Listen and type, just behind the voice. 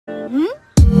Welcome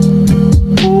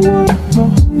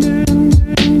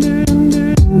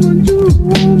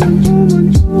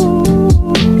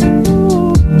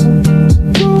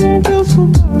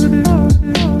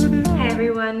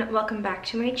back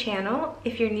to my channel.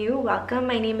 If you're new, welcome.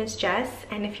 My name is Jess,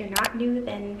 and if you're not new,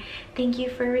 then thank you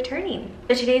for returning.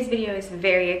 So today's video is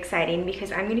very exciting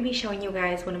because I'm going to be showing you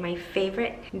guys one of my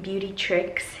favorite beauty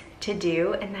tricks to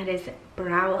do, and that is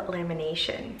brow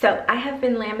lamination. So I have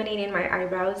been laminating my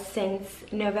eyebrows since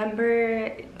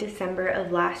November, December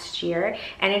of last year,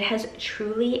 and it has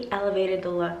truly elevated the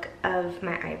look of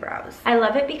my eyebrows. I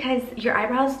love it because your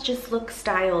eyebrows just look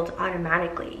styled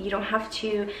automatically. You don't have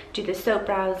to do the soap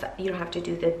brows, you don't have to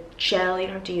do the gel, you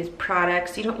don't have to use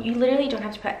products, you literally don't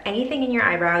have to put anything in your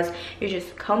eyebrows. You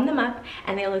just comb them up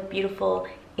and they look beautiful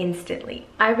instantly.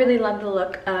 I really love the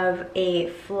look of a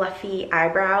fluffy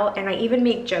eyebrow, and I even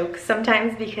make jokes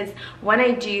sometimes because when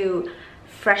I do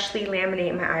freshly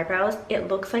laminate my eyebrows, it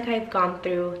looks like I've gone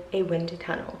through a wind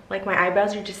tunnel. Like my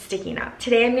eyebrows are just sticking up.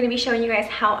 Today I'm going to be showing you guys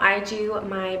how I do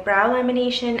my brow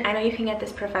lamination. I know you can get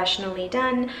this professionally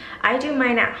done. I do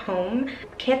mine at home.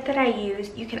 The kit that I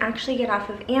use you can actually get off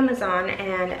of Amazon,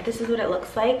 and this is what it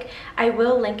looks like. I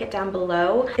will link it down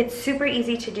below. It's super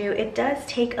easy to do. It does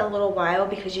take a little while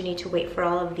because you need to wait for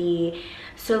all of the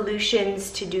solutions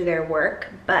to do their work,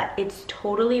 but it's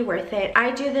totally worth it.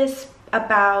 I do this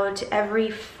about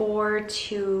every 4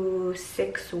 to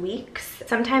 6 weeks.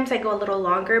 Sometimes I go a little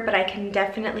longer, but I can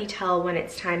definitely tell when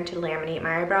it's time to laminate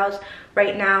my eyebrows.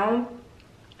 Right now,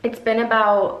 it's been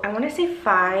about, I want to say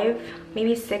 5,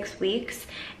 maybe 6 weeks,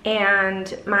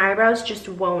 and my eyebrows just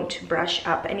won't brush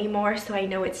up anymore, so I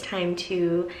know it's time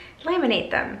to laminate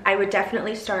them. I would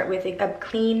definitely start with a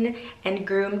clean and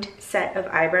groomed set of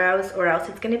eyebrows, or else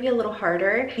it's going to be a little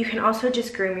harder. You can also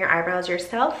just groom your eyebrows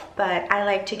yourself, but I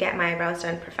like to get my eyebrows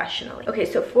done professionally. Okay,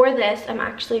 so for this, I'm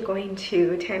actually going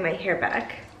to tie my hair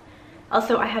back.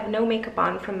 Also, I have no makeup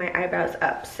on from my eyebrows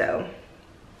up, so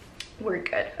we're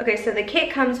good. Okay, so the kit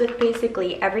comes with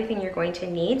basically everything you're going to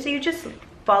need, so you just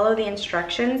follow the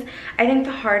instructions. I think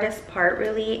the hardest part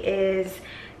really is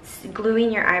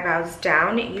gluing your eyebrows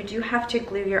down. You do have to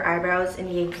glue your eyebrows in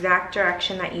the exact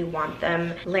direction that you want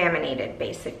them laminated,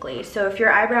 basically. So if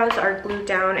your eyebrows are glued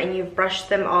down and you've brushed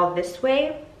them all this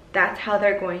way, that's how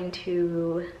they're going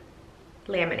to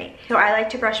laminate. So I like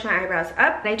to brush my eyebrows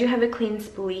up. I do have a clean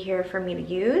spoolie here for me to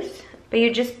use, but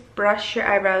you just brush your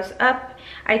eyebrows up.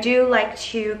 I do like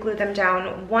to glue them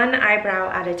down one eyebrow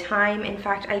at a time. In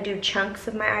fact, I do chunks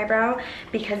of my eyebrow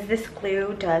because this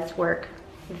glue does work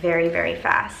very, very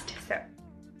fast.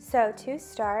 So to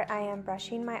start, I am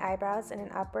brushing my eyebrows in an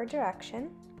upward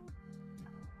direction.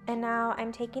 And now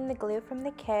I'm taking the glue from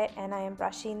the kit and I am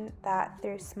brushing that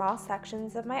through small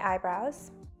sections of my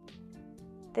eyebrows.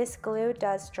 This glue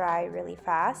does dry really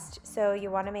fast, so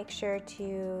you want to make sure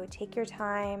to take your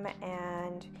time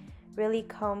and really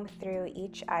comb through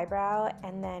each eyebrow.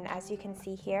 And then as you can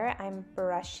see here, I'm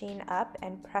brushing up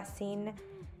and pressing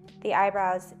the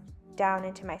eyebrows down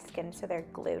into my skin so they're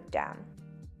glued down.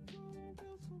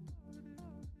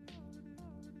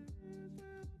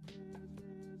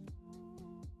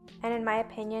 And in my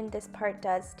opinion, this part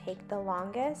does take the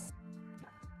longest.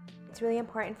 It's really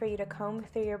important for you to comb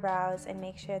through your brows and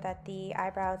make sure that the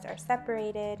eyebrows are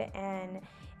separated and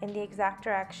in the exact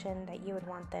direction that you would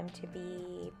want them to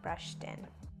be brushed in.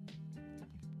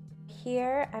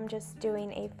 Here, I'm just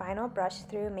doing a final brush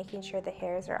through, making sure the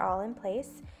hairs are all in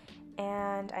place,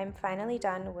 and I'm finally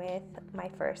done with my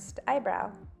first eyebrow.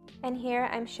 And here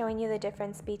I'm showing you the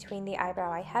difference between the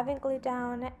eyebrow I haven't glued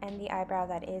down and the eyebrow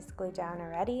that is glued down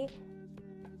already.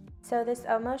 So this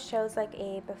almost shows like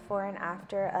a before and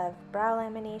after of brow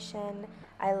lamination.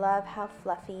 I love how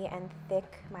fluffy and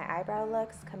thick my eyebrow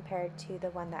looks compared to the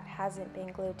one that hasn't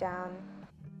been glued down.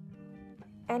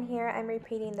 And here I'm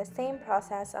repeating the same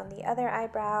process on the other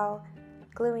eyebrow,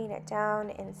 gluing it down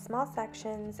in small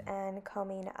sections and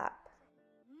combing up.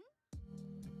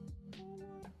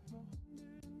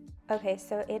 Okay,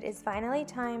 so it is finally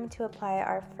time to apply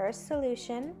our first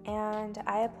solution, and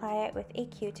I apply it with a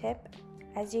Q-tip.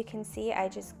 As you can see, I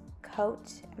just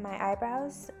coat my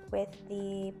eyebrows with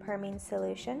the perming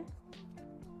solution.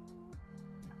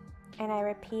 And I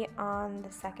repeat on the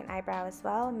second eyebrow as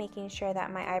well, making sure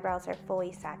that my eyebrows are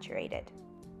fully saturated.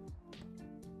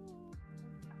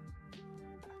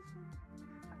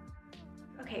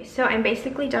 Okay, so I'm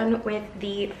basically done with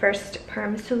the first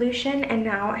perm solution, and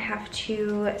now I have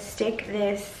to stick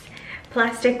this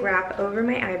plastic wrap over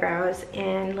my eyebrows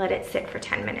and let it sit for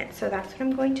 10 minutes. So that's what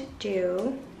I'm going to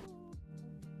do.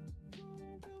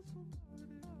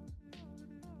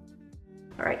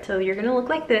 All right, so you're gonna look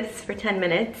like this for 10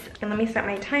 minutes. And let me set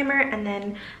my timer and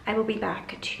then I will be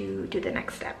back to do the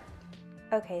next step.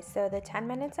 Okay, so the 10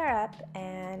 minutes are up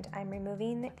and I'm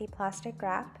removing the plastic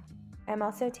wrap. I'm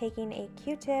also taking a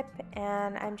Q-tip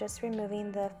and I'm just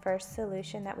removing the first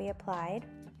solution that we applied.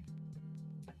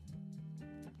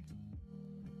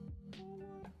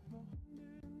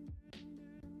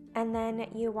 And then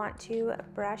you want to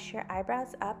brush your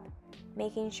eyebrows up,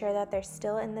 making sure that they're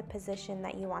still in the position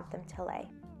that you want them to lay.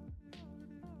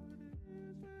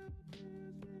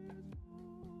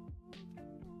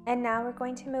 And now we're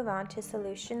going to move on to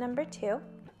solution number 2,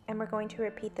 and we're going to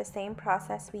repeat the same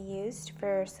process we used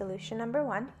for solution number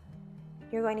 1.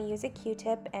 You're going to use a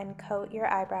Q-tip and coat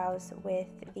your eyebrows with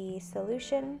the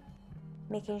solution,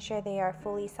 making sure they are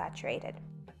fully saturated.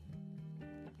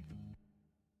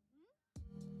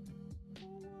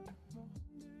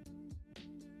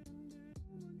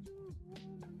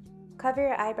 Cover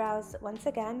your eyebrows once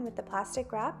again with the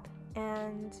plastic wrap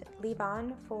and leave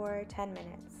on for 10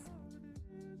 minutes.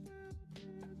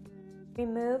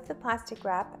 Remove the plastic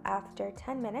wrap after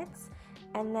 10 minutes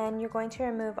and then you're going to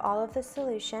remove all of the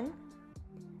solution.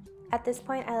 At this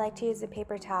point I like to use a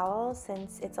paper towel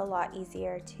since it's a lot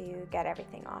easier to get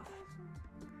everything off.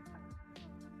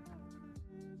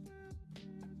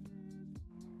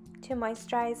 To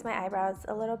moisturize my eyebrows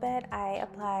a little bit, I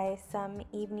apply some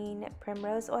evening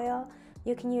primrose oil.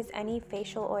 You can use any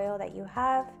facial oil that you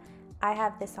have. I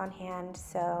have this on hand,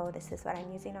 so this is what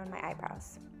I'm using on my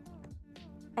eyebrows.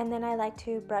 And then I like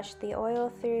to brush the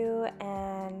oil through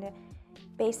and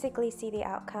basically see the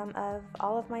outcome of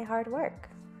all of my hard work.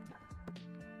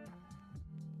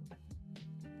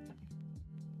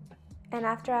 And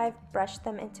after I've brushed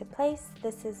them into place,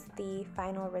 this is the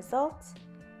final result.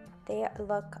 They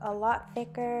look a lot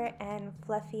thicker and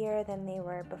fluffier than they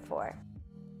were before.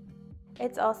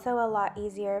 It's also a lot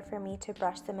easier for me to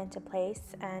brush them into place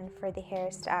and for the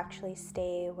hairs to actually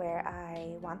stay where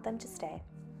I want them to stay.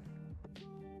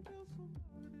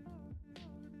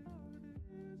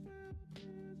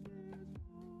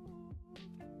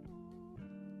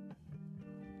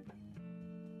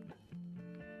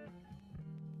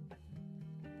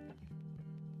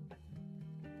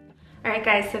 Alright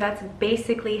guys, so that's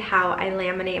basically how I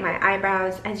laminate my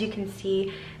eyebrows. As you can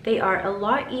see, they are a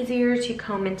lot easier to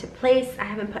comb into place. I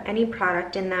haven't put any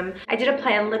product in them. I did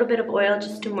apply a little bit of oil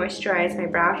just to moisturize my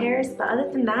brow hairs, but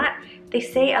other than that, they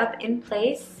stay up in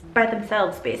place by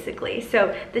themselves basically.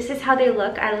 So this is how they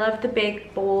look. I love the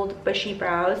big, bold, bushy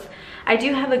brows. I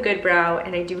do have a good brow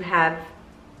and I do have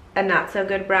a not so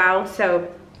good brow,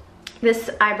 so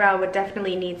this eyebrow would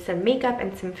definitely need some makeup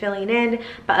and some filling in,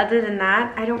 but other than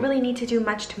that, I don't really need to do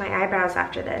much to my eyebrows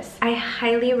after this. I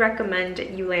highly recommend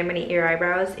you laminate your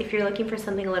eyebrows if you're looking for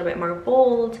something a little bit more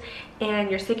bold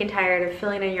and you're sick and tired of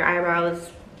filling in your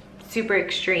eyebrows super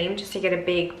extreme just to get a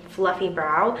big fluffy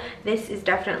brow. This is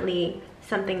definitely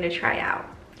something to try out.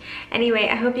 Anyway,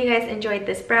 I hope you guys enjoyed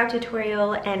this brow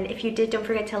tutorial, and if you did, don't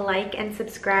forget to like and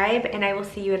subscribe, and I will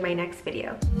see you in my next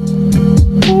video.